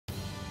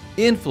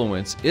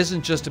Influence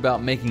isn't just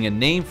about making a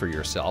name for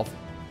yourself,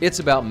 it's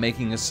about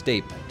making a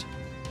statement.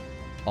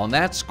 On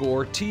that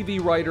score,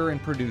 TV writer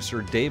and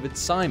producer David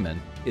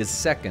Simon is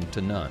second to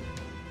none.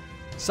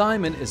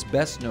 Simon is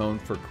best known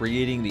for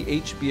creating the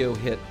HBO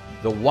hit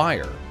The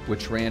Wire,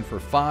 which ran for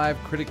 5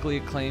 critically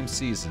acclaimed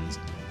seasons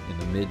in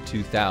the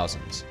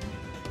mid-2000s.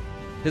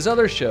 His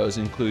other shows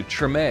include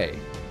Treme,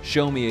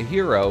 Show Me a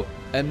Hero,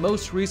 and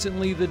most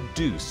recently The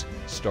Deuce,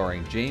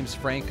 starring James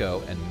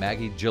Franco and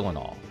Maggie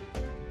Gyllenhaal.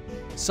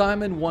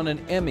 Simon won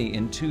an Emmy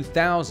in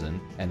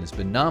 2000 and has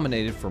been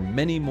nominated for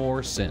many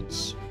more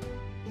since.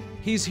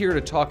 He's here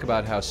to talk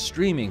about how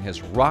streaming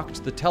has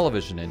rocked the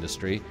television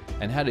industry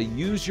and how to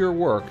use your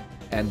work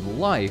and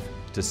life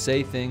to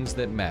say things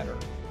that matter.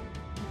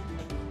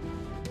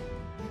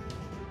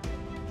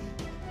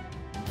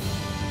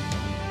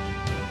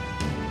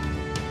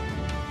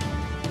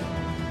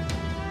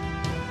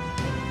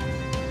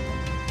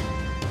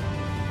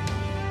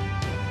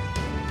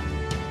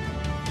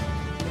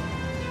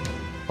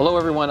 Hello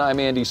everyone,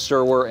 I'm Andy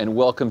Serwer and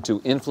welcome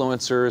to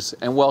Influencers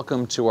and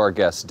welcome to our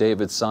guest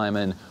David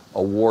Simon,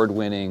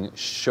 award-winning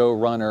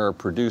showrunner,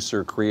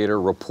 producer,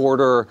 creator,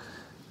 reporter,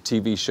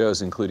 TV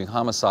shows including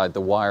Homicide, The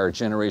Wire,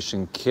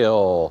 Generation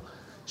Kill,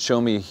 Show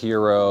Me a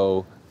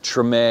Hero,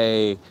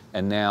 Treme,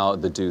 and now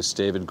The Deuce.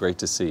 David, great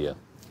to see you.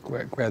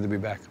 Glad to be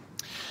back.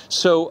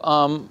 So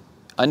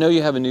I know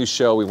you have a new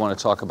show, we want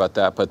to talk about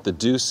that, but The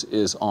Deuce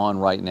is on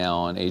right now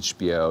on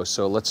HBO.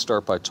 So let's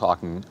start by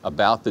talking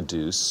about The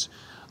Deuce.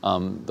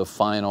 The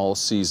final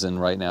season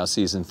right now,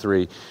 season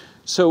 3.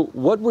 So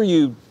what were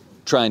you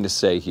trying to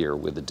say here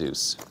with The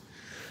Deuce?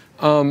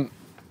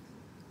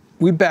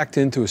 We backed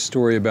into a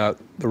story about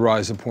the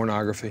rise of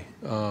pornography,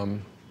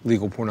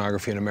 legal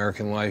pornography in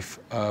American life.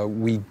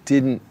 We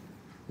didn't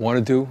want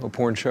to do a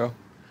porn show,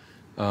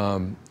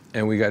 and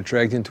we got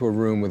dragged into a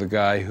room with a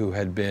guy who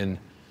had been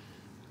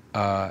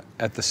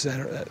at the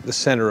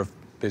center of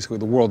basically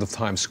the world of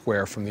Times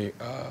Square from the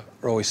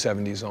early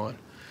 70s on.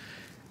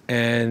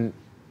 And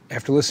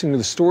after listening to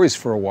the stories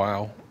for a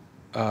while,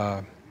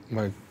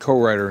 my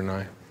co-writer and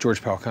I, George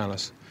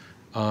Palcanis,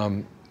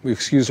 we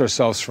excused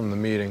ourselves from the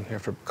meeting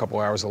after a couple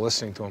hours of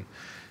listening to him,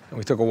 and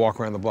we took a walk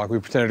around the block. We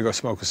pretended to go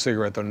smoke a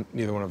cigarette, though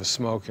neither one of us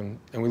smoked, and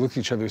we looked at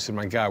each other and we said,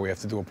 my God, we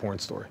have to do a porn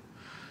story.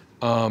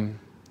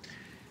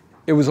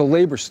 It was a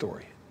labor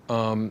story.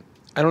 I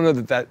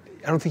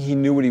don't think he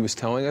knew what he was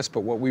telling us,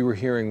 but what we were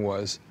hearing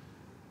was,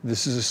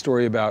 this is a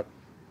story about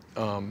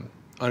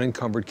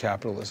unencumbered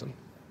capitalism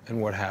and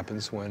what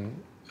happens when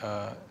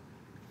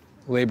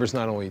labor is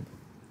not only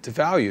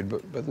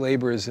devalued, but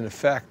labor is in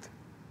effect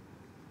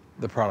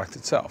the product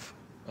itself.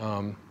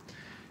 And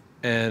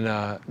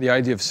the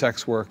idea of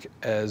sex work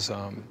as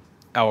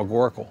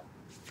allegorical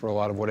for a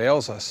lot of what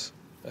ails us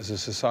as a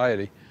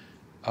society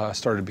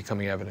started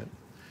becoming evident.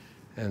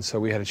 And so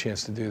we had a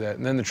chance to do that.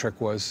 And then the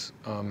trick was,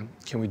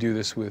 can we do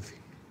this with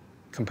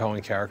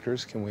compelling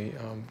characters? Can we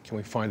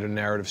find a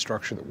narrative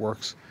structure that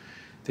works,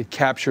 that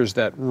captures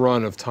that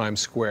run of Times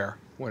Square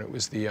when it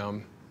was the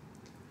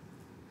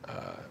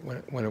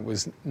when it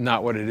was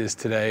not what it is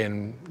today,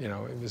 and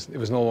it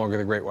was no longer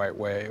the Great White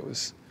Way. It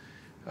was,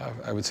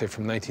 I would say,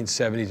 from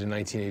 1970 to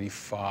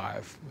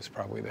 1985 was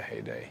probably the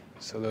heyday.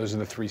 So those are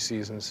the 3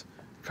 seasons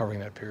covering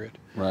that period.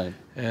 Right.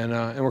 And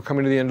we're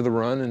coming to the end of the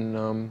run,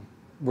 and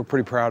we're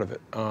pretty proud of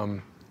it.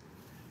 A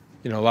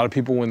lot of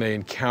people, when they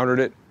encountered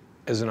it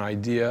as an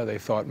idea, they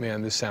thought,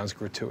 man, this sounds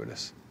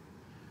gratuitous.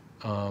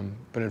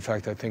 But in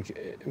fact, I think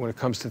when it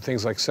comes to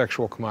things like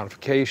sexual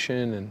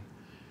commodification and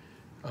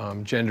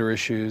gender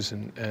issues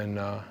and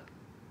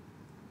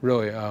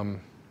really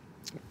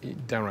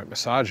downright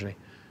misogyny,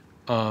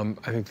 I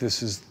think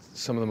this is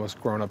some of the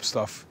most grown-up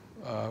stuff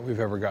we've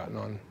ever gotten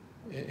on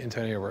into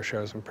any of our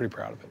shows. I'm pretty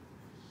proud of it.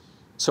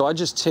 So I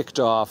just ticked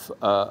off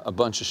a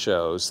bunch of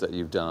shows that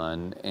you've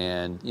done,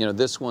 and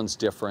this one's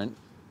different.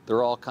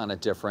 They're all kind of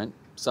different.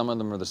 Some of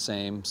them are the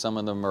same. Some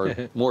of them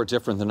are more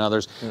different than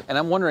others. And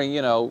I'm wondering,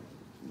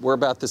 we're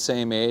about the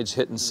same age,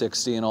 hitting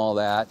 60 and all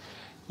that.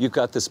 You've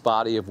got this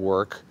body of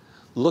work.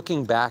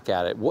 Looking back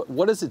at it,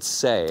 what does it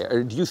say?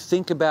 Or do you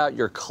think about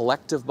your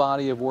collective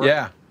body of work?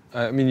 Yeah,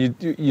 I mean,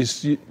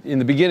 you in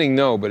the beginning,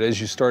 no, but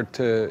as you start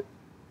to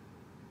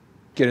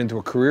get into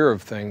a career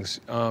of things,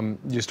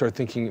 you start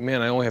thinking,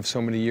 man, I only have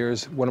so many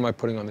years. What am I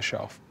putting on the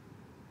shelf?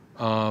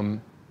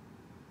 And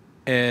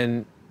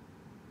I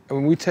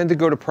mean, we tend to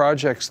go to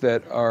projects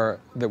that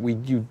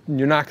you're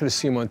not going to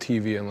see them on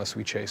TV unless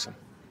we chase them.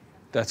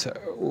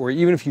 Or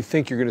even if you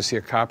think you're going to see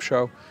a cop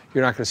show,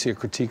 you're not going to see a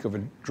critique of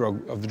the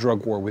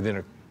drug war within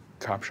a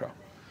cop show.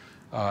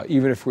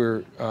 Even if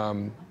we're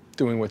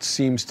doing what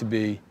seems to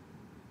be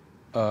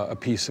a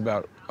piece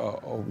about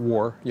a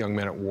war, young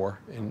men at war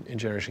in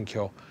Generation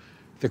Kill,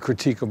 the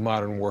critique of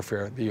modern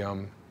warfare,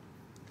 the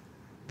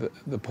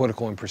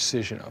political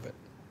imprecision of it,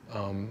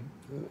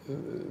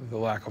 the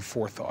lack of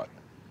forethought,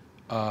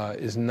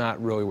 is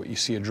not really what you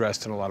see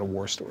addressed in a lot of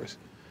war stories.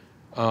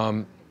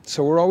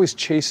 So we're always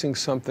chasing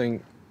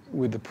something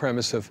with the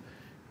premise of,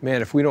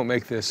 man, if we don't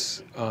make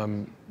this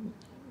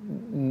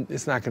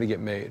it's not going to get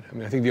made. I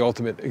mean, I think the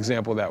ultimate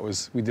example of that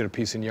was we did a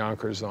piece in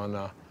Yonkers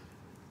on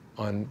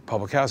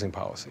public housing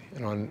policy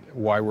and on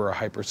why we're a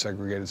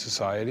hyper-segregated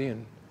society,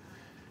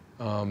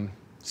 and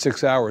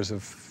 6 hours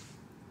of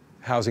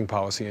housing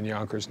policy in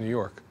Yonkers, New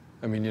York.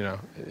 I mean,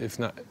 if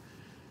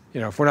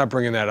we're not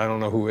bringing that, I don't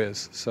know who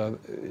is. So,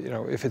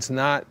 if it's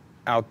not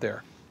out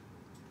there,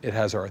 it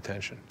has our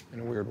attention in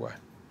a weird way.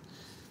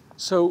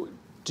 So,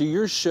 do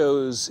your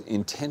shows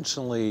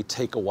intentionally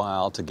take a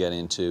while to get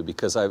into?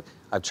 Because I've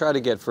tried to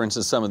get, for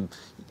instance, some of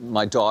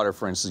my daughter,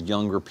 for instance,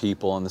 younger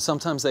people, and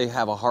sometimes they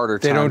have a harder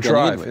time. They don't getting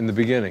drive into it. in the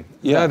beginning.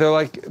 Yeah,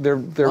 they're.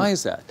 Why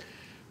is that?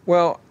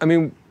 Well, I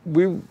mean,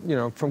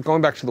 from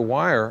going back to The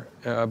Wire,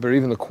 but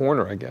even The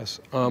Corner, I guess,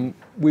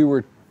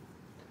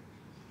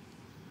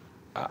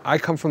 I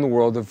come from the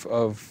world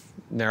of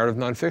narrative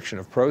nonfiction,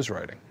 of prose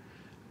writing,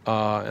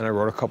 and I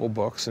wrote a couple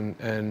books,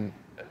 and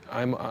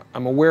I'm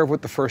aware of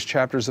what the first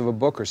chapters of a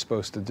book are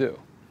supposed to do.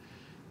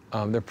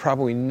 They're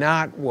probably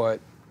not what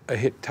a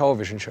hit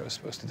television show is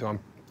supposed to do.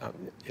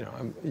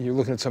 You're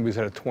looking at somebody who's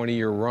had a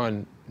 20-year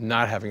run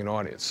not having an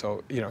audience.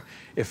 So,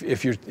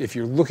 if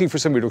you're looking for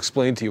somebody to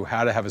explain to you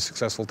how to have a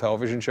successful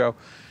television show,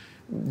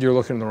 you're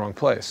looking in the wrong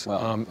place.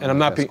 Well, and I'm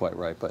not being quite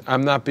right, but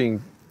I'm not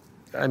being.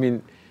 I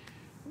mean,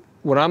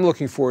 what I'm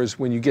looking for is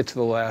when you get to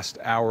the last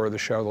hour of the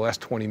show, the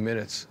last 20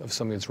 minutes of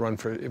something that's run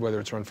for, whether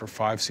it's run for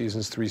 5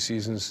 seasons, 3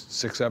 seasons,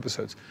 6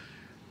 episodes,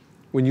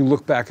 when you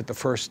look back at the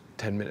first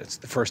 10 minutes,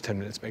 the first 10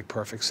 minutes make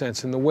perfect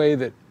sense in the way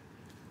that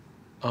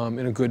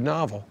in a good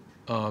novel,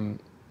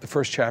 the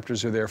first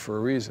chapters are there for a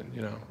reason.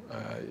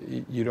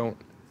 You're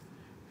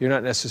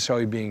not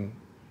necessarily being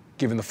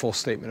given the full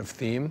statement of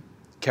theme.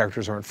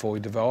 Characters aren't fully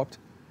developed.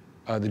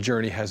 The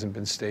journey hasn't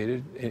been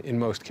stated in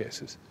most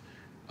cases.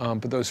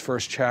 But those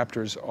first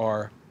chapters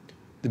are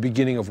the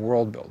beginning of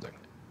world building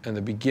and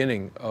the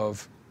beginning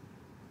of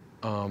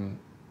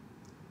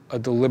a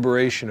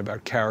deliberation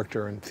about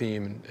character and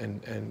theme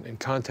and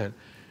content,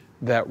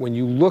 that when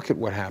you look at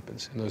what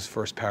happens in those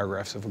first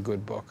paragraphs of a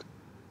good book,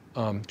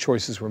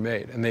 choices were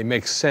made, and they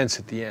make sense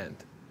at the end.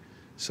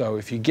 So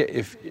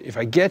if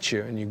I get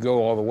you and you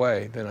go all the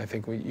way, then I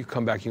think when you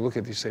come back, you look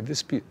at it, you say,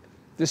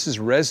 this is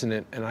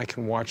resonant, and I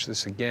can watch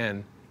this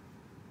again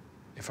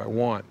if I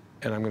want,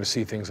 and I'm going to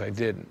see things I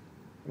didn't,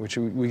 which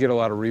we get a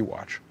lot of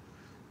rewatch.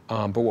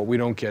 But what we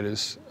don't get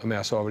is a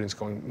mass audience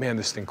going, man,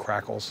 this thing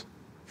crackles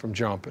from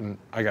jump, and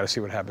I got to see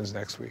what happens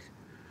next week.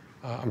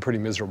 I'm pretty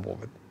miserable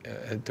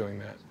at doing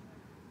that.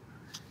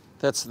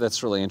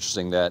 That's really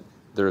interesting that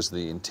there's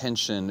the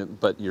intention,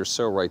 but you're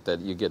so right that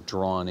you get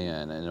drawn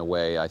in a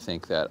way I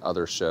think that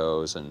other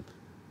shows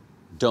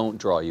don't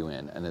draw you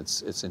in, and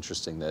it's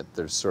interesting that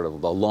there's sort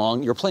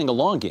of you're playing a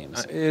long game.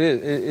 It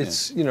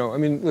is. It's I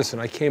mean, listen,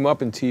 I came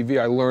up in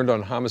TV. I learned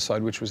on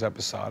Homicide, which was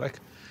episodic.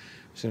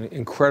 It's an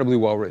incredibly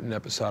well-written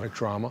episodic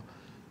drama,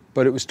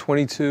 but it was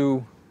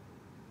 22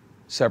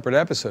 separate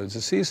episodes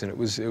a season. It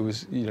was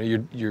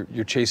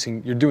you're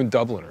chasing, you're doing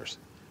Dubliners.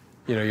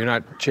 You're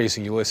not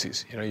chasing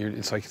Ulysses.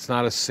 It's like it's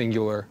not a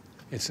singular.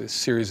 It's a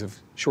series of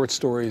short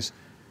stories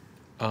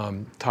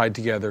tethered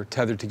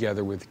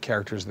together with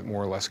characters that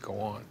more or less go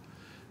on.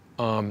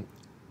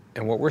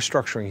 And what we're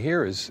structuring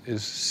here is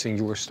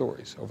singular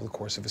stories over the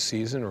course of a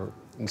season, or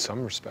in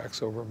some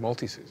respects over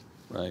multi-season.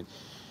 Right.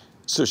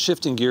 So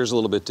shifting gears a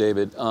little bit,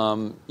 David,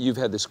 you've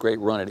had this great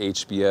run at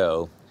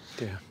HBO.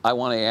 Yeah. I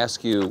want to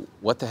ask you,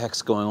 what the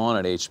heck's going on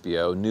at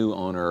HBO? New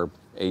owner,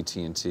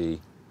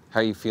 AT&T. How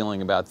are you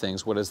feeling about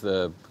things? What does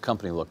the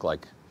company look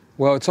like?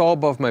 Well, it's all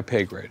above my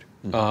pay grade.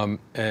 Mm-hmm.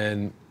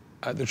 And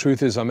the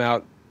truth is, I'm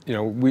out.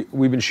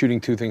 We've been shooting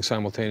 2 things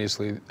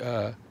simultaneously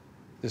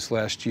this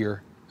last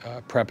year,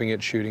 prepping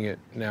it, shooting it.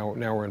 Now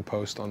we're in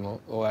post on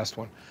the last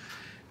one.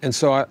 And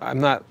so I'm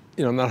not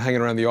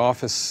hanging around the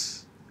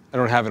office. I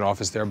don't have an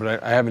office there,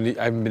 but I haven't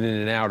been in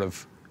and out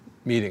of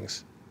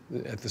meetings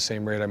at the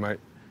same rate I might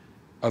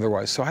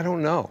otherwise. So I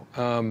don't know.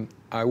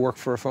 I work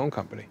for a phone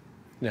company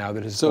now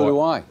that has. So do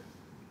I.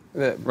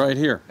 Right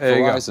here.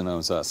 Verizon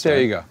owns us. There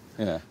right? you go.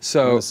 Yeah.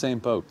 So we're in the same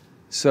boat.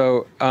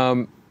 So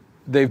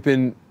they've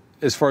been,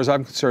 as far as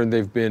I'm concerned,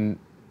 they've been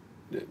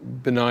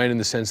benign in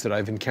the sense that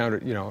I've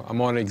encountered.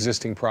 I'm on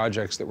existing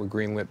projects that were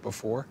greenlit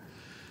before.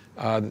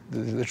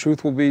 The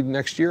truth will be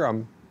next year.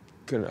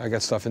 I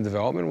got stuff in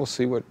development. We'll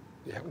see what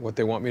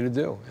they want me to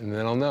do, and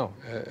then I'll know.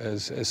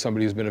 As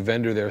somebody who's been a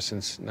vendor there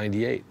since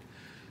 '98,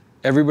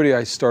 everybody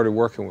I started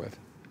working with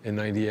in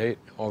 '98,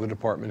 all the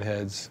department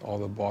heads, all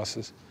the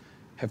bosses,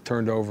 have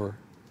turned over.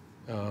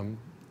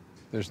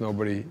 There's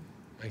nobody.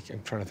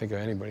 I'm trying to think of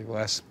anybody. The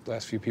last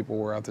few people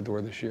were out the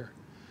door this year,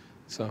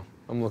 so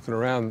I'm looking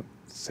around,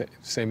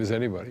 same as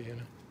anybody,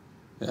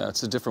 Yeah,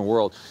 it's a different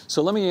world.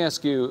 So let me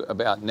ask you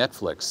about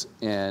Netflix,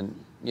 and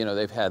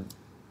they've had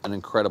an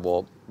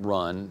incredible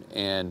run,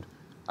 and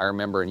I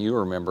remember, and you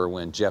remember,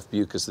 when Jeff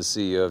Bewkes, the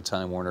CEO of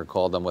Time Warner,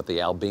 called them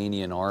the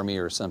Albanian army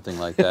or something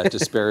like that,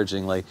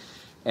 disparagingly,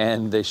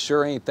 and they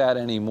sure ain't that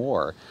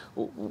anymore.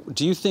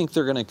 Do you think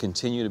they're going to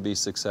continue to be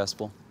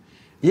successful?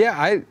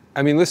 Yeah,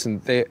 I mean,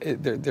 listen,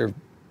 they're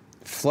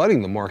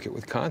flooding the market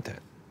with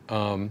content.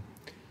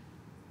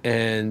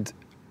 And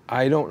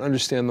I don't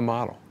understand the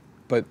model,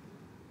 but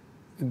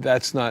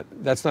that's not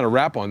a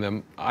rap on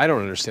them. I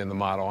don't understand the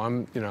model.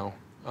 Long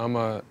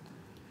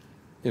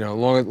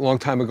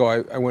time ago,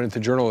 I went into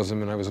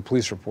journalism and I was a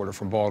police reporter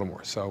from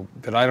Baltimore. So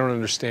that I don't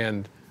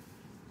understand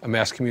a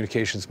mass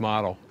communications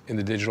model in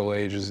the digital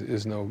age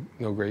is no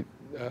great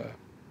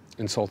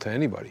insult to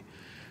anybody.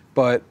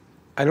 But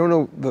I don't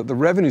know, the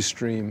revenue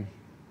stream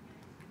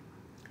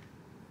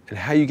and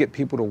how you get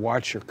people to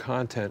watch your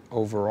content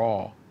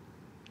overall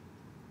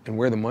and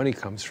where the money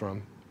comes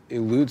from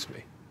eludes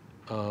me.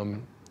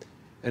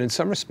 And in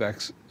some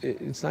respects,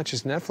 it's not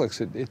just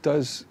Netflix, it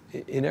does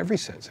in every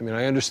sense. I mean,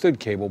 I understood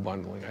cable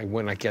bundling.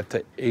 When I get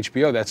to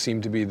HBO, that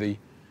seemed to be the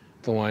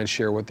lion's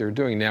share of what they're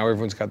doing. Now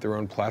everyone's got their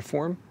own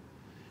platform,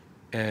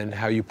 and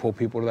how you pull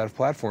people to that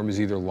platform is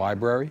either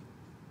library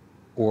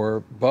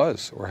or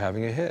buzz or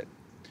having a hit.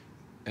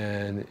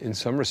 And in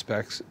some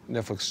respects,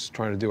 Netflix is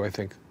trying to do, I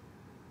think,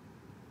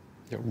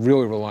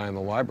 really rely on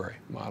the library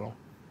model.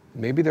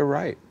 Maybe they're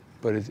right,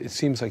 but it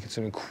seems like it's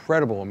an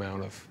incredible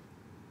amount of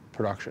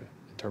production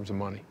in terms of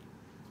money.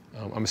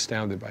 I'm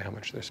astounded by how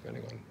much they're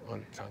spending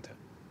on content.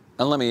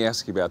 And let me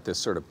ask you about this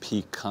sort of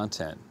peak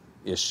content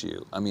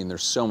issue. I mean,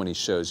 there's so many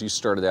shows. You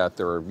started out,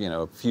 there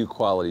were, a few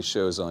quality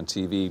shows on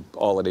TV,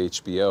 all at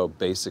HBO,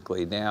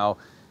 basically. Now,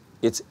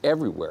 it's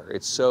everywhere.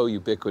 It's so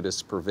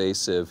ubiquitous,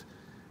 pervasive.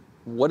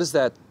 What does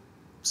that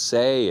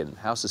say, and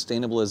how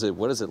sustainable is it?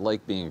 What is it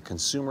like being a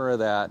consumer of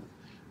that?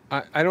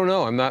 I don't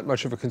know. I'm not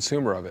much of a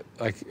consumer of it.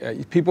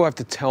 Like, people have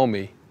to tell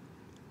me,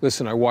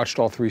 listen, I watched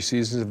all 3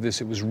 seasons of this.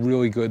 It was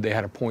really good. They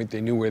had a point.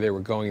 They knew where they were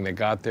going. They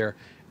got there.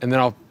 And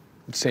then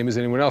same as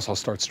anyone else, I'll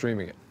start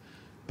streaming it.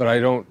 But I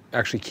don't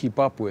actually keep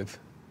up with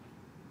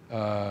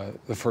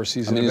the first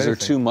season. I mean, is there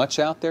too much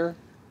out there?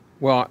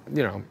 Well,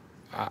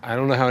 I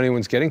don't know how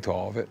anyone's getting to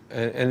all of it.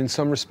 And in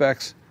some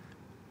respects,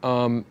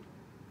 I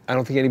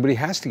don't think anybody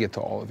has to get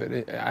to all of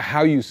it.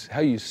 How you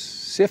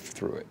sift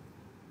through it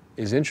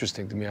is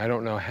interesting to me. I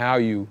don't know how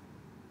you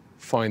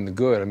find the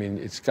good. I mean,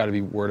 it's got to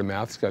be word of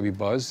mouth. It's got to be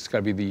buzz. It's got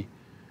to be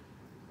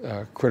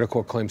the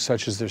critical acclaim,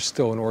 such as there's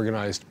still an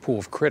organized pool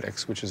of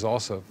critics, which is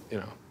also,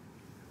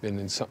 been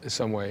in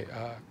some way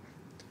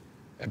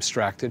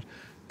abstracted.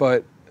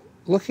 But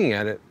looking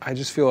at it, I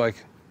just feel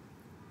like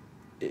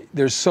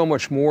there's so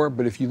much more.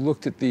 But if you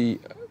looked at the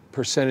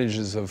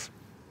percentages of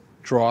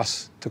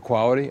dross to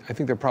quality, I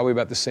think they're probably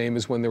about the same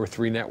as when there were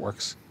 3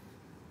 networks,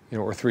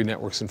 or 3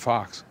 networks and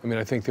Fox. I mean,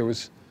 I think there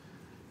was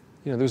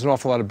an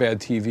awful lot of bad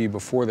TV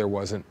before there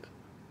wasn't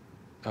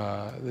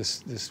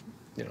this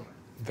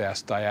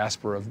vast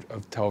diaspora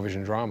of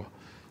television drama.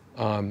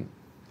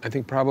 I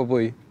think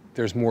probably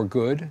there's more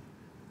good,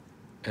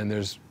 and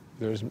there's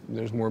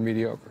more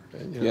mediocre.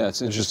 Yeah,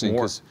 it's interesting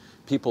because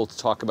people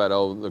talk about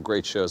the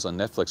great shows on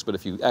Netflix, but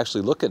if you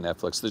actually look at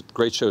Netflix, the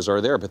great shows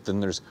are there, but then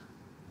there's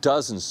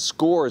dozens,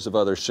 scores of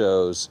other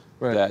shows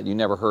that you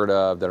never heard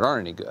of that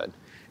aren't any good.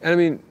 And I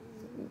mean,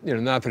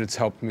 not that it's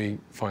helped me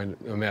find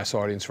a mass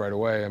audience right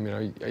away. I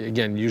mean,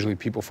 again, usually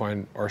people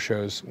find our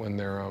shows when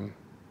they're on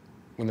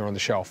the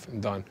shelf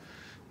and done.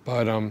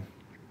 But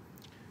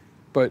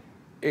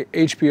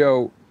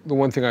HBO, the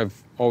one thing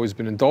I've always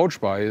been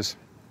indulged by is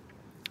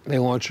they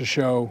launch a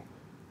show,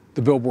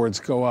 the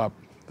billboards go up,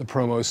 the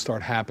promos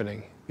start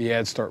happening, the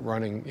ads start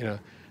running.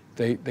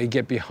 They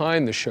get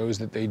behind the shows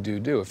that they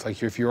do.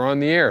 If you're on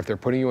the air, if they're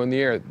putting you on the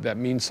air, that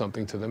means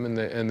something to them,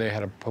 and they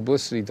had a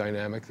publicity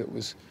dynamic that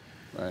was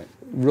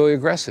really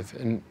aggressive.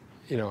 And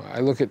I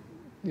look at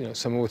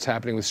some of what's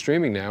happening with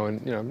streaming now,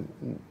 and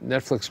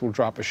Netflix will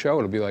drop a show.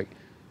 It'll be like,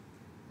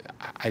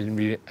 I didn't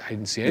read it, I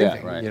didn't see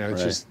anything.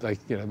 It's just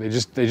like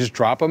they just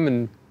drop them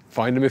and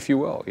find them if you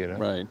will.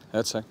 Right.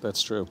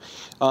 That's true.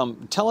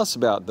 Tell us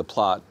about The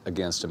Plot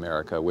Against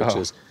America, which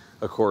is,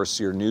 of course,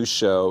 your new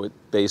show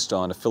based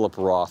on a Philip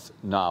Roth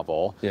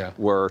novel,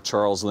 where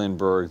Charles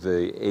Lindbergh,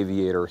 the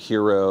aviator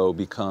hero,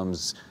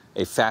 becomes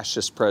a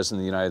fascist president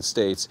of the United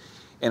States.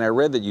 And I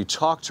read that you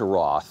talked to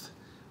Roth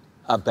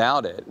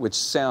about it, which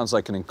sounds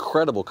like an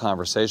incredible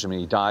conversation. I mean,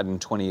 he died in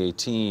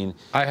 2018.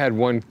 I had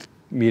one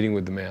meeting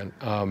with the man,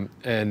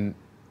 and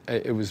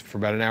it was for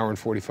about an hour and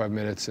 45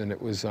 minutes, and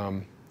it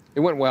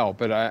went well.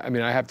 But I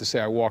mean, I have to say,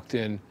 I walked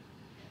in,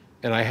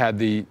 and I had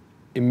the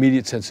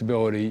immediate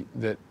sensibility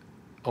that,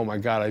 oh my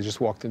God, I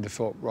just walked into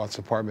Philip Roth's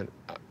apartment.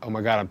 Oh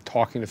my God, I'm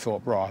talking to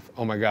Philip Roth.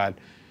 Oh my God,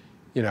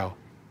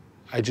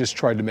 I just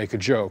tried to make a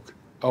joke.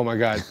 Oh my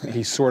God,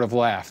 he sort of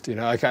laughed.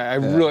 I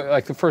really,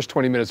 like the first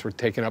 20 minutes were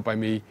taken up by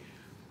me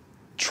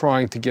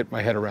trying to get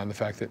my head around the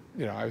fact that,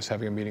 I was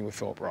having a meeting with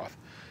Philip Roth.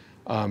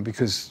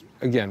 Because,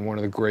 again, one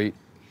of the great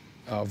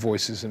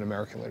voices in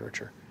American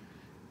literature.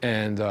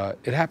 And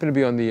it happened to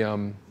be on the,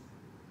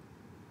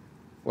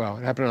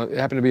 it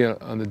happened to be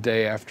on the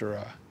day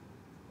after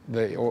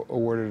they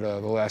awarded the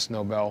last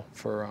Nobel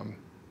for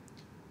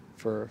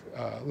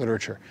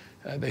literature.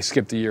 They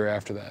skipped a year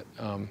after that.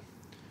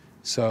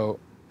 So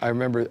I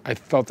remember I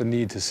felt the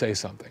need to say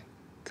something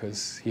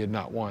because he had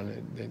not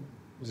won. He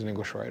was an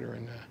English writer,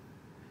 and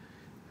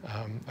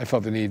I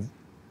felt the need,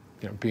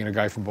 being a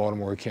guy from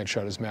Baltimore who can't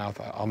shut his mouth,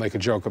 I'll make a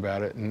joke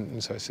about it.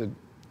 And so I said,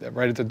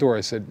 right at the door,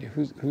 I said,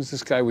 who's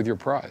this guy with your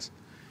prize?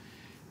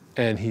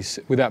 And he,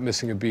 without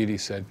missing a beat, he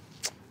said,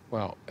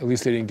 well, at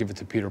least they didn't give it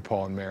to Peter,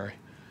 Paul, and Mary,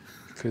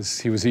 because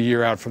he was a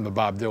year out from the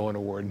Bob Dylan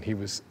Award,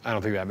 and I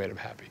don't think that made him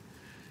happy.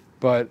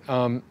 But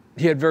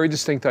he had very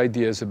distinct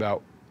ideas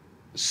about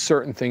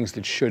certain things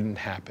that shouldn't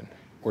happen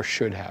or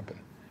should happen.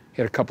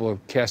 He had a couple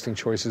of casting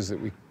choices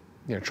that we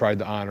tried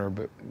to honor,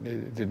 but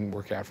it didn't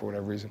work out for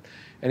whatever reason.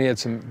 And he had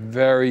some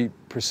very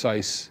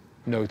precise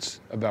notes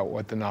about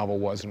what the novel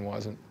was and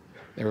wasn't.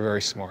 They were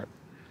very smart.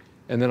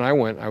 And then I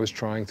was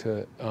trying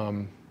to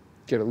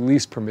get at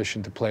least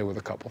permission to play with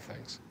a couple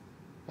things,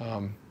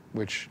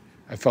 which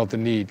I felt the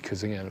need,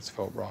 because again, it's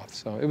Philip Roth.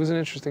 So it was an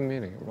interesting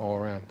meeting all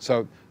around.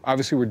 So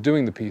obviously we're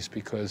doing the piece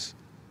because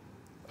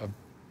of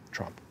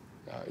Trump.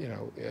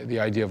 The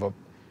idea of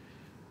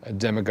a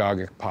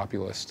demagogic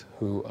populist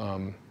who,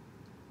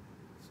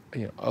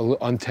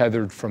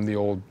 untethered from the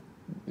old,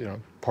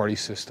 party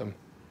system,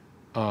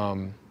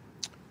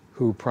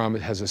 who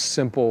has a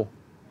simple,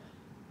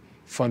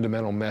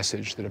 fundamental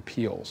message that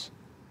appeals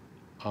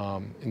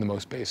in the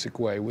most basic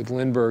way. With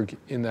Lindbergh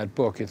in that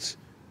book, it's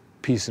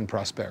peace and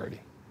prosperity.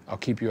 I'll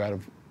keep you out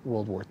of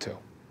World War II.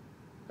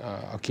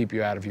 I'll keep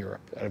you out of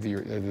Europe, out of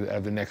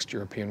the next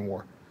European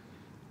war.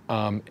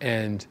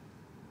 And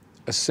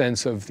a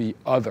sense of the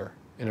other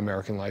in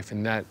American life.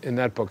 In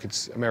that book,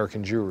 it's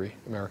American Jewry,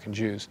 American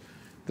Jews,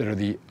 that are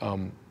the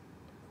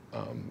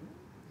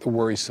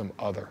worrisome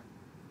other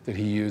that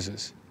he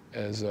uses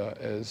as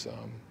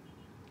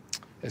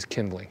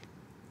kindling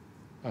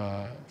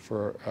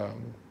for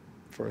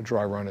a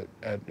dry run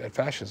at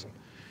fascism.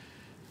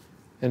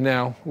 And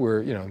now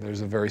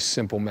there's a very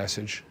simple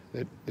message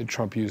that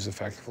Trump used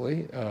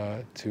effectively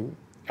to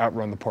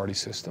outrun the party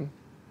system.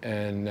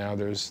 And now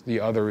the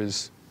other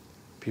is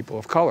people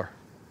of color,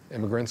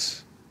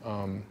 immigrants,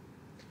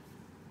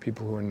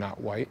 people who are not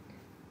white,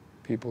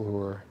 people who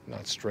are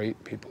not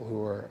straight, people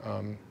who are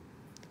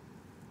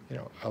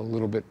a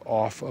little bit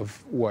off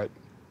of what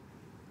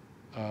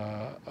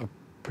a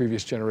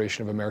previous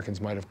generation of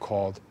Americans might have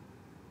called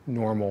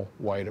normal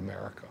white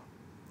America,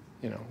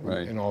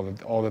 right. And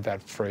all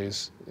that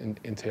phrase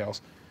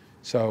entails.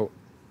 So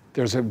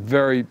there's a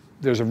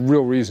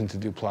real reason to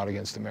do Plot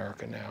Against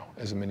America now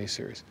as a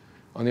miniseries.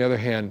 On the other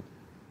hand,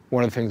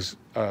 one of the things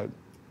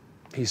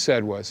he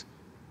said was,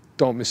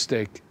 don't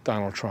mistake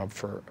Donald Trump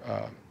for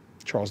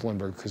Charles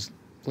Lindbergh, because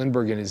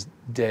Lindbergh in his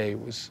day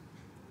was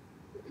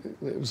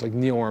like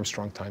Neil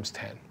Armstrong times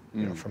 10,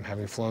 from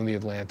having flown the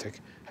Atlantic,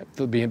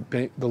 being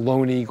the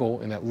lone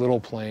eagle in that little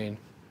plane,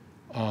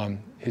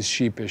 his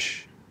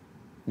sheepish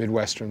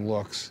Midwestern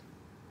looks,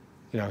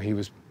 he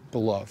was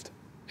beloved.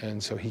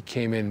 And so he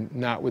came in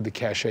not with the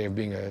cachet of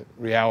being a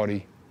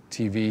reality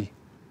TV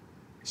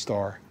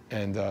star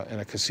and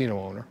a casino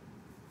owner,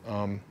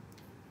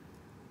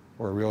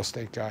 or a real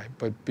estate guy,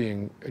 but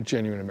being a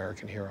genuine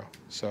American hero.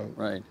 So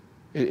right.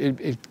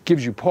 It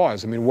gives you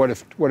pause. I mean, what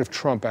if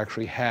Trump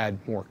actually had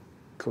more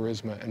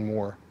charisma and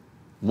more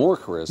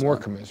charisma? More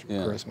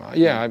charisma.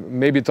 Yeah,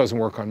 maybe it doesn't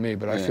work on me,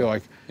 but I feel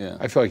like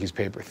he's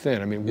paper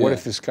thin. I mean, what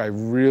if this guy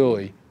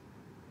really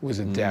was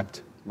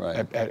adept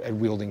at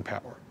wielding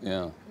power?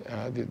 Yeah.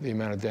 The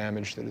amount of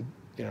damage that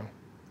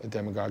a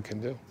demagogue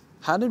can do.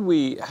 How did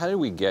we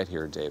get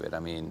here, David? I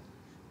mean,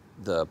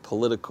 the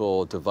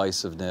political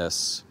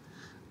divisiveness,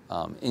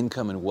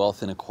 income and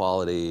wealth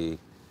inequality,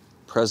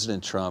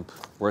 President Trump.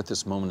 We're at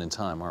this moment in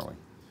time, aren't we?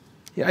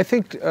 Yeah, I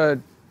think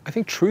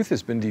truth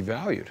has been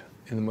devalued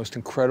in the most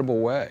incredible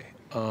way.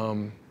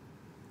 I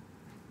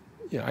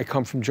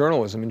come from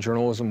journalism, and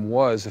journalism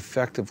was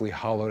effectively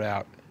hollowed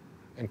out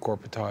and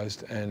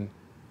corporatized,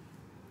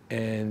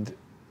 and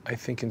I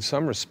think in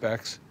some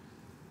respects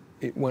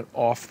it went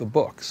off the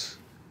books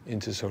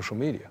into social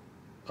media.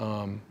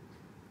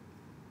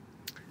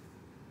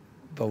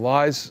 The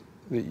lies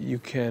that you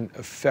can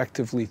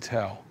effectively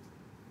tell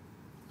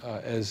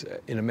as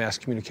in a mass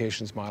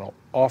communications model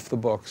off the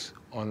books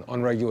on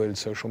unregulated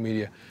social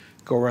media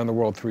go around the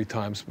world 3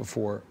 times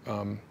before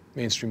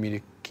mainstream media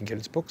can get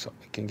its boots on.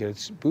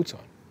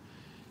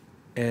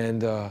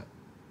 And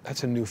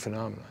that's a new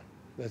phenomenon.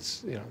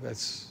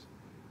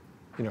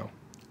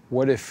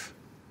 What if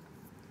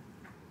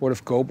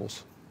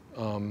Goebbels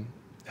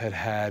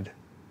had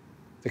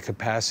the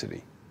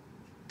capacity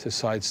to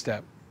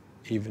sidestep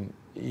even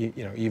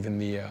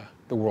the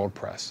world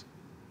press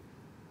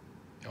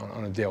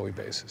on a daily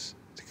basis,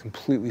 to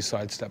completely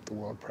sidestep the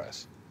world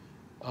press?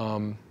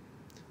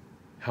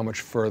 How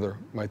much further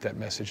might that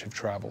message have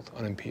traveled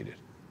unimpeded?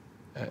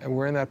 And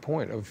we're in that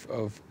point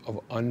of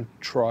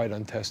untried,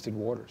 untested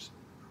waters.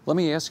 Let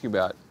me ask you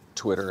about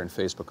Twitter and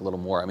Facebook a little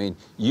more. I mean,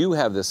 you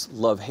have this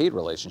love-hate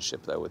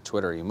relationship, though, with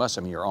Twitter. You must.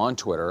 I mean, you're on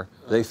Twitter.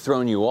 They've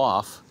thrown you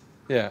off.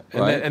 Yeah,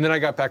 and then I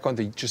got back on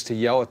just to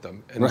yell at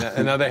them, and,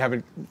 and now they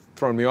haven't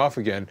thrown me off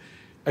again.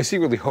 I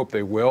secretly hope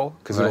they will,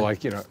 because they're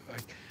like,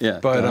 yeah.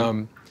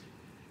 But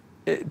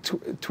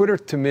Twitter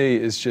to me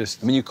is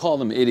just. I mean, you call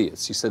them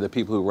idiots. You said the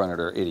people who run it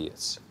are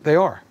idiots. They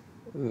are.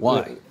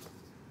 Why?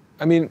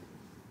 I mean,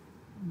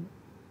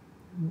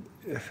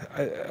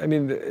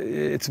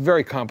 it's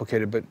very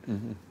complicated, but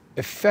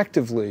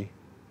effectively,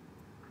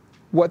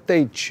 what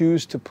they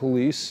choose to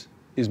police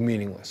is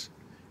meaningless,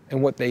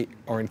 and what they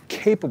are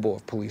incapable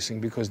of policing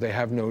because they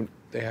have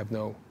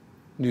no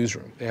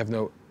newsroom, they have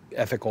no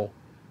ethical,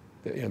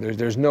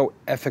 there's no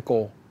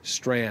ethical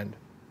strand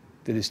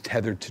that is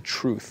tethered to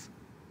truth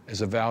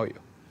as a value.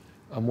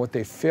 What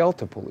they fail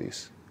to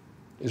police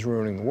is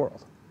ruining the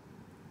world.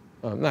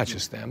 Not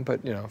just them,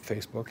 but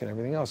Facebook and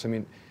everything else. I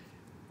mean,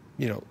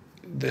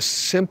 the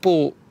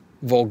simple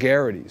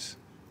vulgarities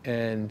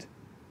and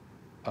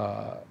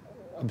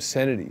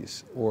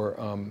obscenities,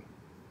 or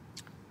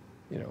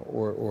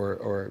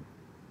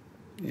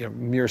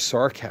mere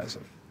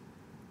sarcasm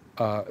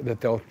that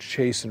they'll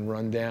chase and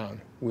run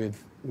down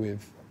with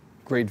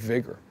great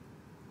vigor,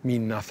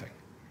 mean nothing.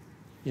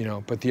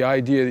 But the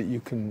idea that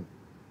you can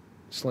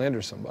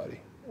slander somebody,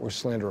 or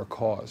slander a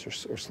cause,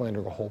 or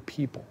slander a whole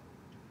people,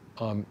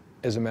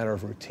 as a matter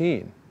of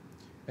routine,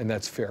 and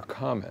that's fair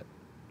comment,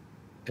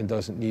 and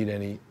doesn't need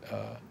any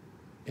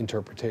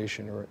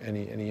interpretation or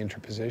any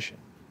interposition.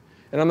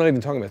 And I'm not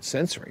even talking about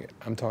censoring it.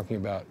 I'm talking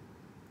about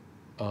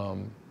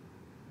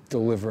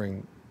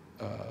delivering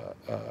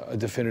a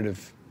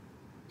definitive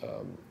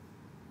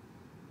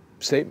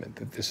statement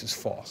that this is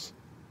false,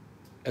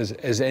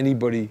 as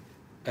anybody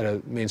at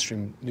a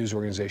mainstream news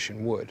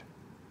organization would,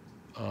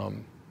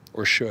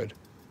 or should.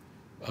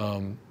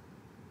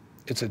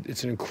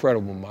 It's an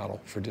incredible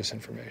model for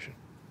disinformation.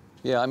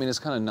 Yeah, I mean, it's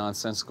kind of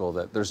nonsensical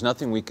that there's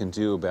nothing we can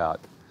do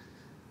about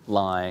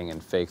lying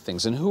and fake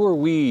things. And who are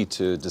we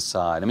to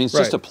decide? I mean, it's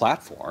just a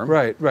platform.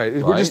 Right.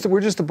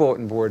 We're just a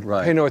bulletin board.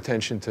 Right. Pay no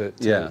attention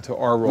to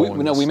our role.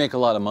 We make a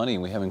lot of money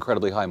and we have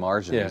incredibly high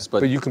margins. Yeah,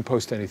 but you can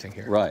post anything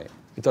here. Right.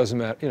 It doesn't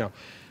matter.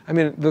 I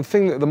mean,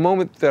 the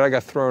moment that I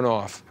got thrown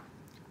off,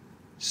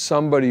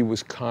 somebody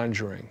was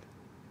conjuring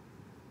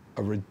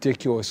a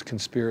ridiculous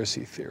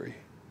conspiracy theory,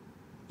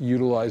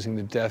 utilizing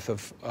the death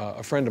of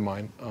a friend of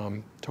mine,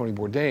 Tony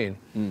Bourdain,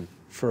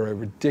 for a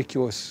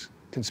ridiculous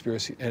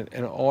conspiracy.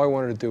 And all I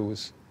wanted to do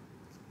was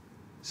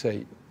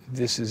say,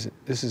 this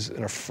is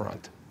an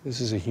affront. This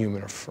is a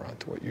human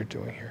affront, what you're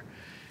doing here.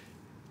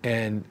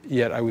 And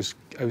yet I was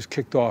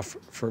kicked off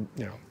for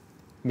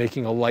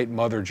making a light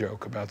mother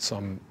joke about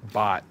some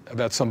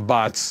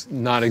bot's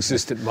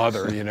non-existent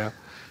mother.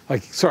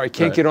 Like, sorry, I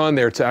can't get on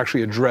there to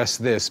actually address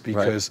this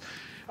because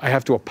I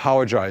have to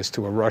apologize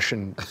to a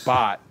Russian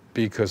bot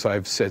because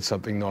I've said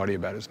something naughty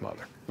about his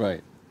mother.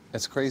 Right.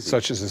 That's crazy.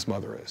 Such as his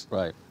mother is.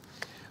 Right.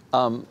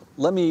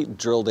 Let me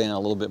drill down a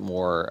little bit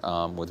more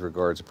with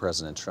regard to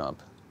President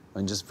Trump. I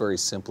mean, just very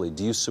simply,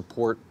 do you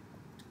support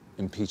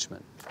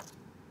impeachment?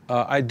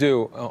 I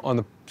do, on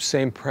the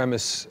same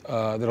premise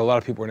that a lot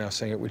of people are now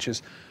saying it, which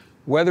is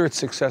whether it's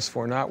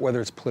successful or not, whether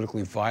it's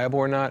politically viable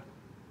or not,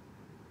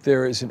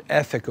 there is an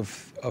ethic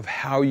of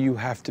how you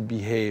have to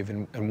behave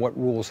and what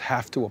rules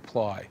have to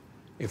apply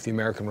if the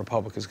American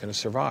Republic is going to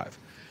survive.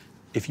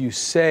 If you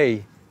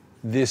say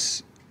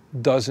this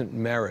doesn't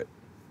merit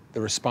the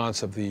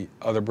response of the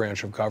other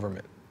branch of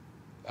government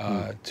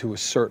to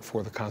assert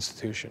for the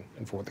Constitution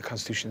and for what the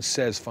Constitution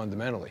says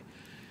fundamentally,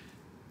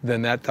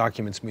 then that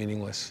document's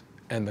meaningless,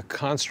 and the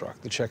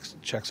construct, the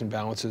checks and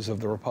balances of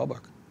the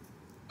Republic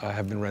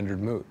have been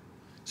rendered moot.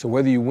 So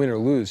whether you win or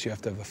lose, you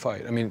have to have the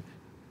fight. I mean,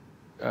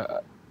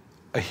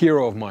 a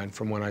hero of mine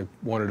from when I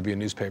wanted to be a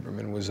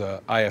newspaperman was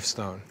I.F.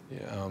 Stone.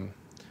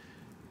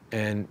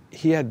 And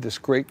he had this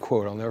great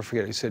quote, I'll never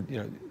forget it. He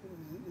said,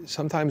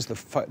 sometimes the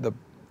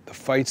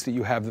fights that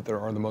you have that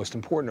are the most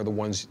important are the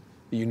ones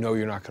that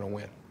you're not going to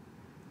win.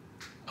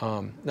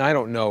 Now, I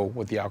don't know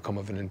what the outcome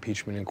of an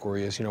impeachment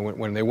inquiry is.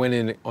 When they went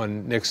in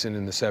on Nixon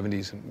in the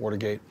 70s and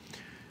Watergate,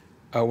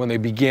 when they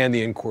began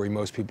the inquiry,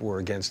 most people were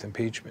against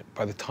impeachment.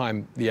 By the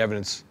time the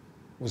evidence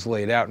was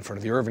laid out in front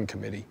of the Irvin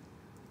Committee,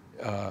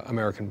 the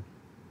American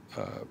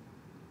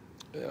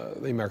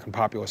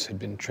populace had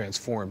been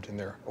transformed in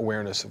their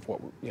awareness of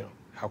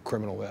how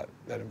criminal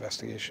that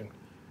investigation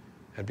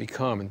had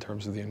become in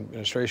terms of the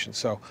administration.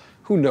 So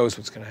who knows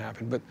what's going to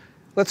happen? But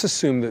let's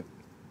assume that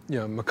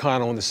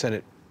McConnell in the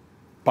Senate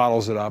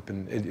bottles it up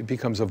and it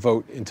becomes a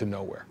vote into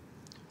nowhere.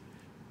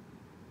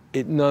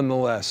 It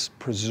nonetheless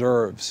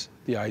preserves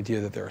the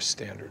idea that there are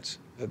standards,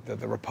 that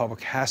the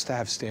Republic has to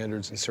have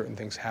standards and certain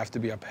things have to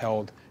be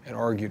upheld and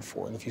argued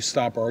for. And if you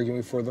stop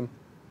arguing for them,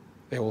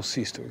 they will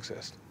cease to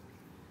exist.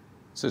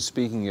 So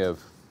speaking of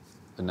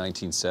the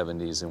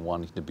 1970s and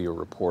wanting to be a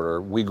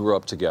reporter, we grew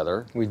up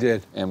together. We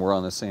did. And we're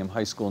on the same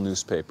high school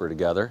newspaper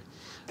together.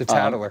 The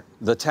Tattler.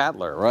 The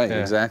Tattler, right,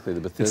 exactly.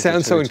 It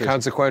sounds so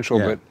inconsequential,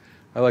 but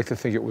I like to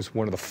think it was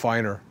one of the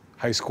finer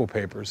high school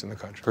papers in the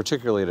country.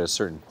 Particularly at a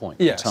certain point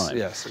in time.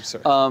 Yes,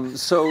 certainly.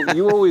 So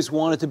you always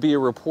wanted to be a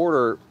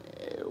reporter.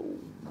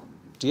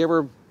 Do you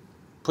ever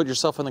put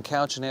yourself on the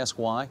couch and ask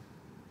why?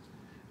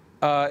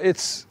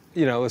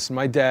 Listen,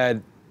 my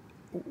dad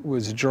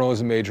was a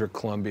journalism major at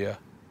Columbia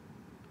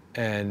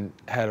and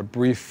had a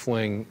brief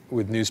fling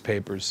with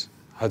newspapers,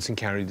 Hudson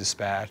County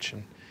Dispatch,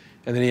 and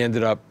then he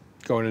ended up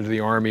going into the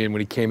Army, and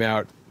when he came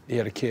out, he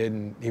had a kid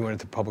and he went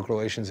into public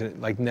relations,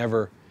 and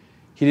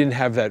he didn't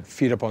have that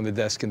feet up on the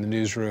desk in the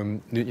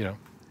newsroom,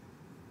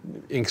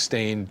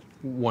 ink-stained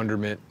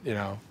wonderment,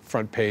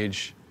 front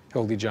page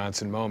Hildy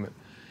Johnson moment.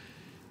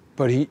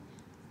 But he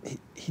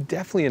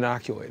definitely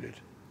inoculated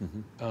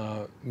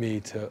me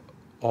to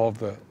all of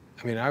the.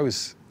 I mean,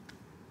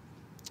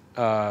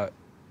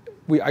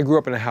 I grew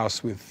up in a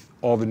house with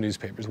all the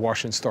newspapers: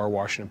 Washington Star,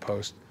 Washington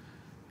Post,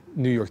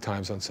 New York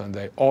Times on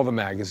Sunday, all the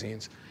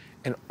magazines,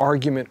 and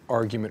argument.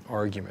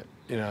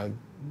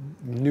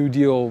 New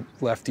Deal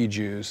lefty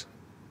Jews,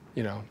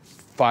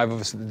 5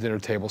 of us at the dinner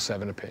table,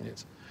 7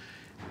 opinions.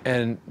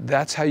 And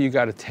that's how you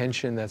got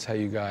attention, that's how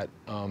you got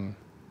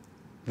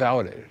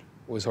validated,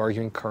 was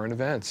arguing current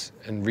events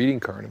and reading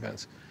current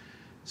events.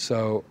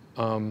 So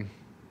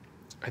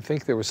I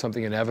think there was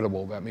something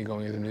inevitable about me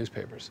going into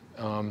newspapers.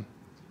 I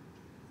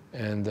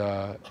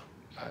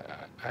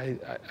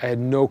had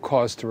no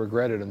cause to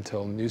regret it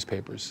until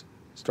newspapers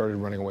started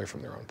running away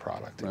from their own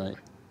product. Right.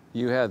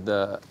 You had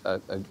a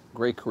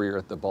great career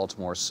at the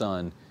Baltimore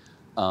Sun.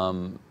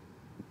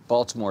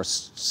 Baltimore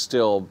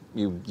still,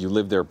 you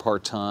lived there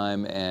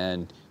part-time,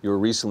 and you were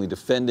recently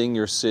defending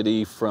your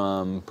city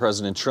from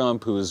President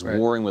Trump, who is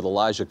warring with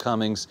Elijah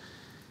Cummings.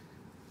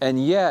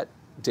 And yet,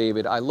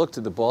 David, I looked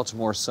at the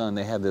Baltimore Sun,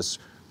 they have this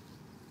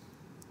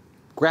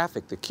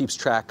graphic that keeps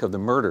track of the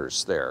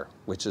murders there,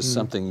 which is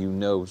something you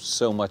know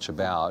so much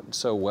about,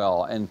 so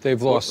well. And they've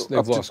lost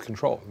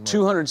control.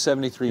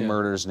 273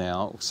 murders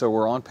now, so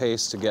we're on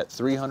pace to get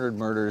 300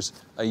 murders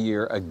a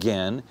year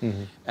again,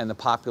 and the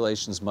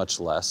population's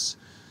much less.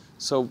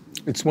 So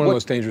it's one of the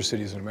most dangerous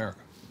cities in America.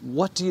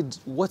 What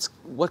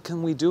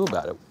can we do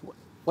about it?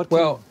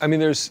 Well, I mean,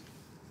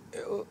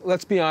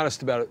 let's be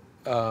honest about it,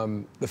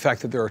 the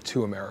fact that there are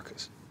 2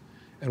 Americas,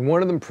 and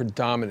one of them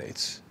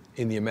predominates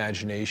in the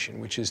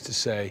imagination, which is to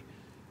say,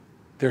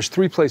 there's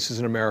 3 places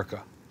in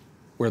America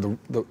where the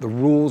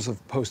rules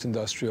of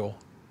post-industrial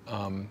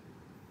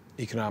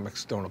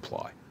economics don't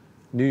apply: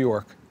 New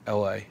York,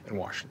 LA, and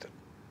Washington.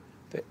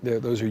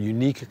 Those are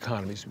unique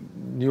economies.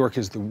 New York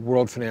is the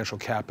world financial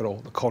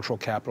capital, the cultural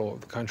capital of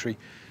the country.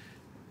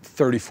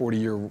 30,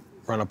 40-year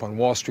run-up on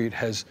Wall Street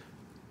has,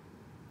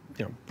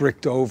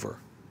 bricked over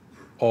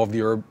all of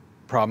the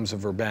problems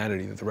of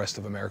urbanity that the rest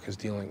of America is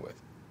dealing with.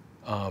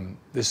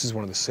 This is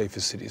one of the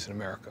safest cities in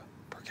America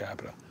per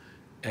capita,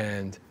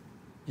 and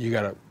you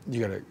gotta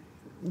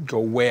go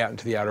way out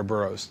into the outer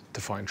boroughs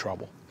to find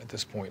trouble at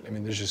this point. I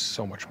mean, there's just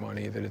so much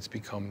money that it's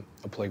become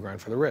a playground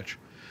for the rich.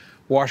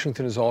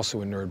 Washington is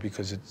also inured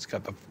because it's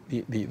got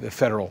the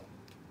federal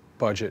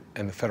budget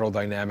and the federal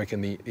dynamic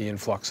and the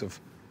influx of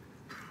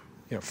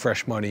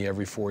fresh money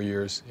every 4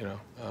 years.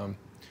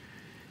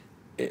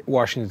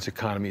 Washington's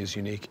economy is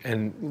unique,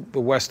 and the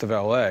west of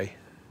LA.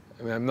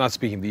 I mean, I'm not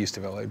speaking the east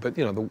of LA, but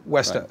the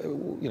west,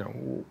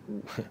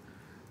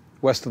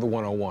 west of the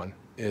 101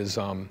 is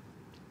an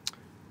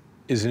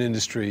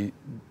industry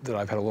that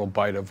I've had a little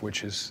bite of,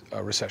 which is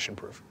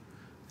recession-proof.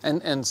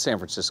 And San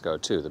Francisco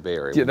too, the Bay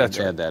Area. Yeah, that's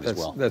right. Add that as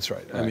well. That's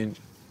right. I mean,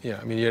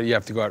 you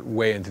have to go out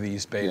way into the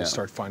East Bay to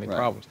start finding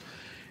problems,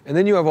 and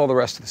then you have all the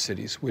rest of the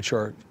cities, which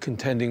are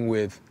contending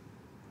with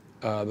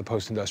the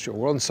post-industrial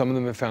world, and some of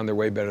them have found their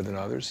way better than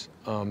others.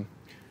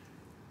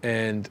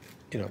 And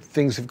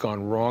things have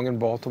gone wrong in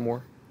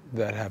Baltimore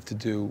that have to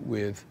do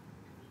with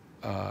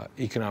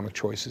economic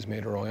choices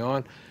made early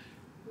on.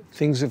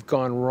 Things have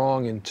gone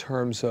wrong in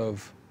terms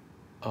of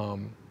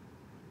the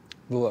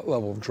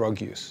level of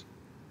drug use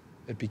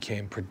that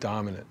became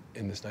predominant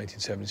in this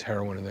 1970s,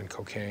 heroin and then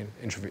cocaine,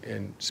 and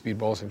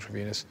speedballs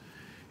intravenous.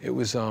 It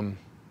was, the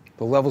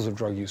levels of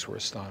drug use were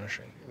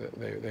astonishing.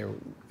 They were,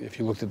 if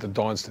you looked at the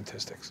dawn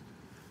statistics.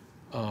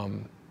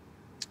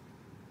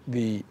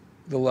 The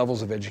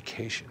levels of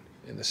education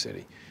in the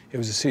city. It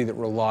was a city that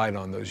relied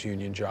on those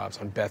union jobs,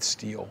 on Beth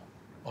Steel,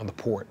 on the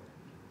port,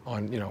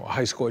 on a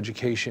high school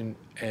education,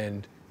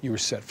 and you were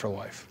set for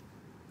life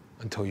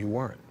until you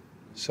weren't.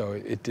 So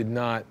it did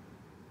not,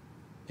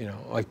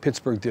 like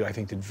Pittsburgh did, I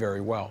think did very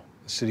well.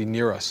 The city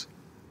near us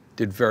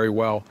did very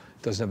well.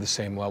 Doesn't have the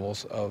same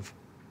levels of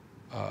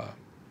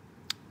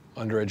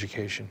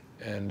undereducation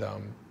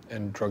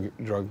and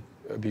drug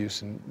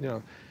abuse,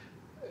 and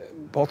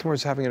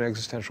Baltimore's having an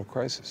existential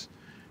crisis.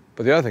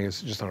 But the other thing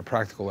is, just on a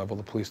practical level,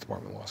 the police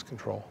department lost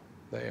control.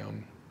 It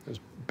was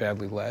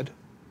badly led,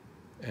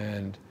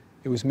 and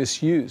it was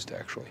misused,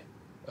 actually,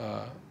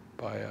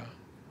 by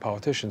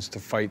politicians to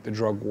fight the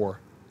drug war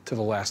to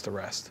the last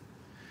arrest.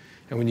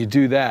 And when you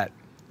do that,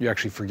 you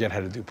actually forget how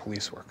to do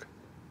police work.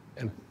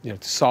 And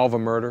to solve a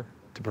murder,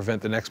 to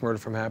prevent the next murder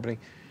from happening,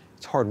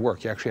 it's hard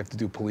work. You actually have to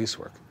do police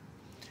work.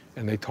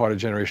 And they taught a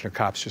generation of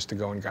cops just to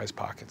go in guys'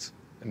 pockets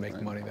and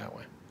make money that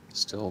way.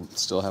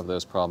 Still have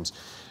those problems.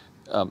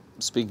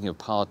 Speaking of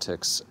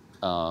politics,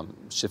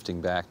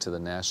 shifting back to the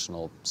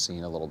national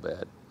scene a little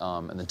bit,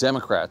 and the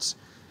Democrats,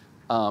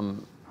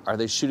 are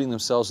they shooting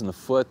themselves in the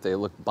foot? They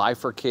look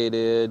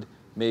bifurcated,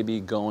 maybe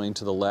going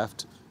to the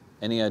left.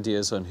 Any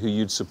ideas on who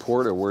you'd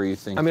support or where you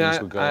think things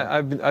would go?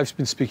 I've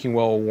been speaking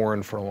well of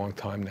Warren for a long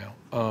time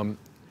now.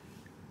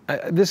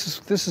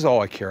 This is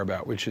all I care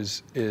about, which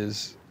is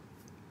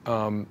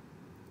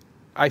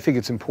I think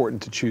it's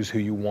important to choose who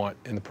you want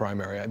in the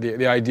primary.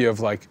 The idea of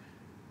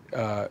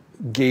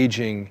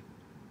gauging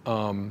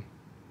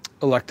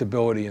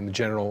electability in the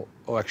general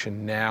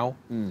election now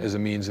as a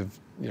means of,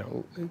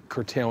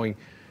 curtailing.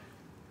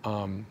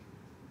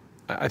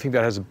 I think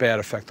that has a bad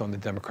effect on the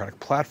Democratic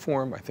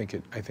platform. I think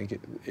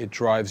it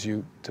drives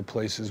you to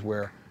places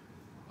where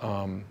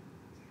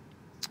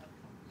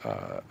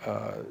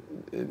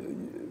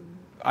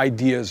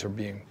ideas are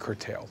being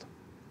curtailed,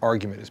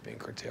 argument is being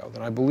curtailed,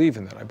 and I believe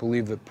in that. I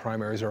believe that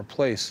primaries are a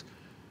place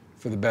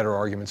for the better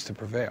arguments to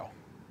prevail.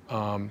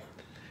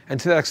 And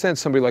to that extent,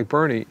 somebody like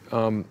Bernie,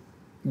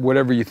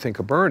 whatever you think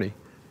of Bernie,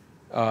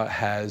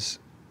 has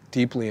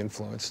deeply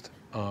influenced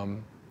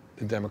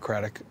the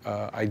Democratic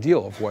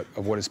ideal of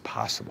what is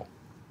possible.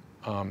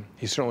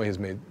 He certainly has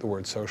made the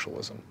word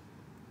socialism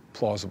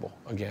plausible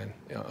again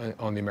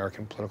on the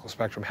American political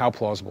spectrum. How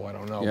plausible, I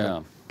don't know.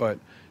 Yeah.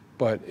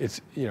 But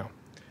it's,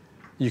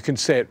 you can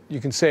say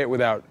it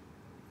without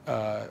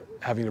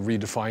having to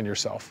redefine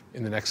yourself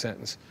in the next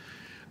sentence.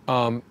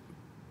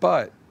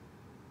 But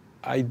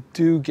I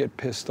do get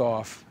pissed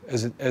off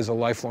as a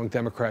lifelong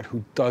Democrat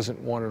who doesn't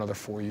want another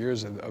 4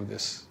 years of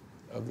this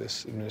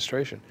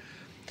administration.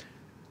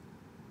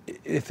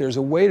 If there's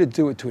a way to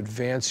do it to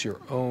advance your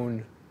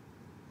own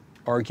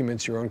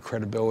arguments, your own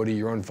credibility,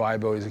 your own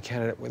viability as a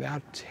candidate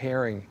without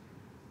tearing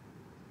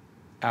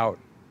out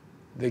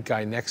the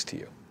guy next to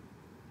you,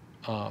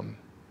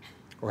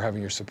 or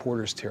having your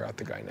supporters tear out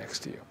the guy next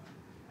to you,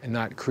 and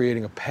not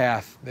creating a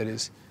path that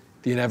is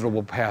the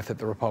inevitable path that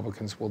the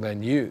Republicans will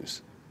then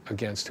use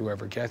against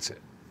whoever gets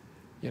it.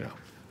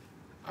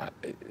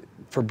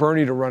 For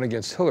Bernie to run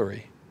against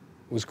Hillary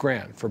was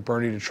grand. For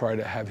Bernie to try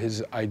to have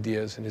his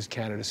ideas and his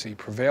candidacy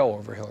prevail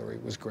over Hillary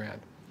was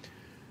grand.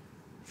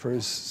 For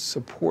his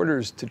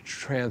supporters to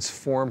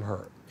transform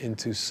her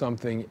into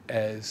something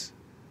as,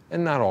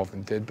 and not all of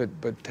them did,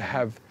 but to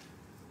have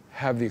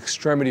the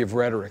extremity of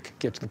rhetoric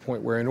get to the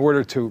point where in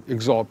order to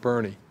exalt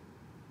Bernie,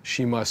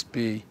 she must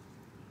be,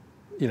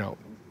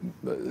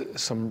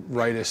 some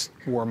rightist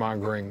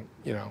warmongering,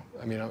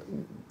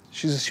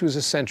 she was a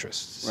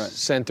centrist, right.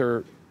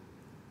 Center,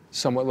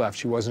 somewhat left.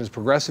 She wasn't as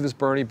progressive as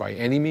Bernie by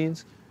any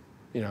means.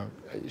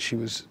 She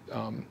was,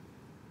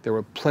 there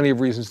were plenty of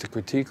reasons to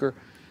critique her,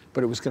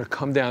 but it was going to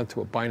come down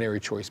to a binary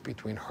choice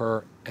between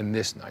her and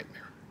this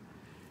nightmare.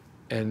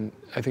 And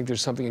I think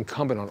there's something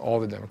incumbent on all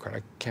the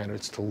Democratic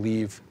candidates to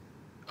leave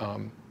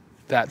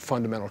that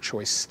fundamental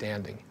choice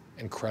standing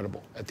and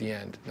credible at the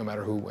end, no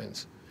matter who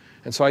wins.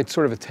 And so I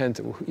sort of attend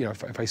to,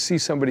 if I see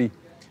somebody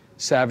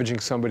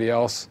savaging somebody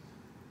else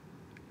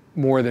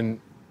more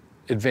than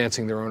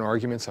advancing their own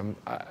arguments,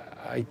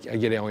 I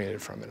get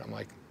alienated from it. I'm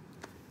like,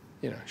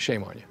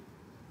 shame on you,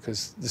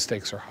 because the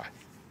stakes are high.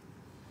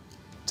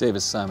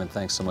 David Simon,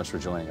 thanks so much for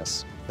joining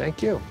us.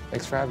 Thank you.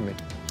 Thanks for having me.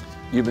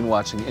 You've been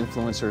watching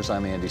Influencers.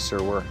 I'm Andy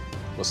Serwer.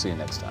 We'll see you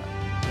next time.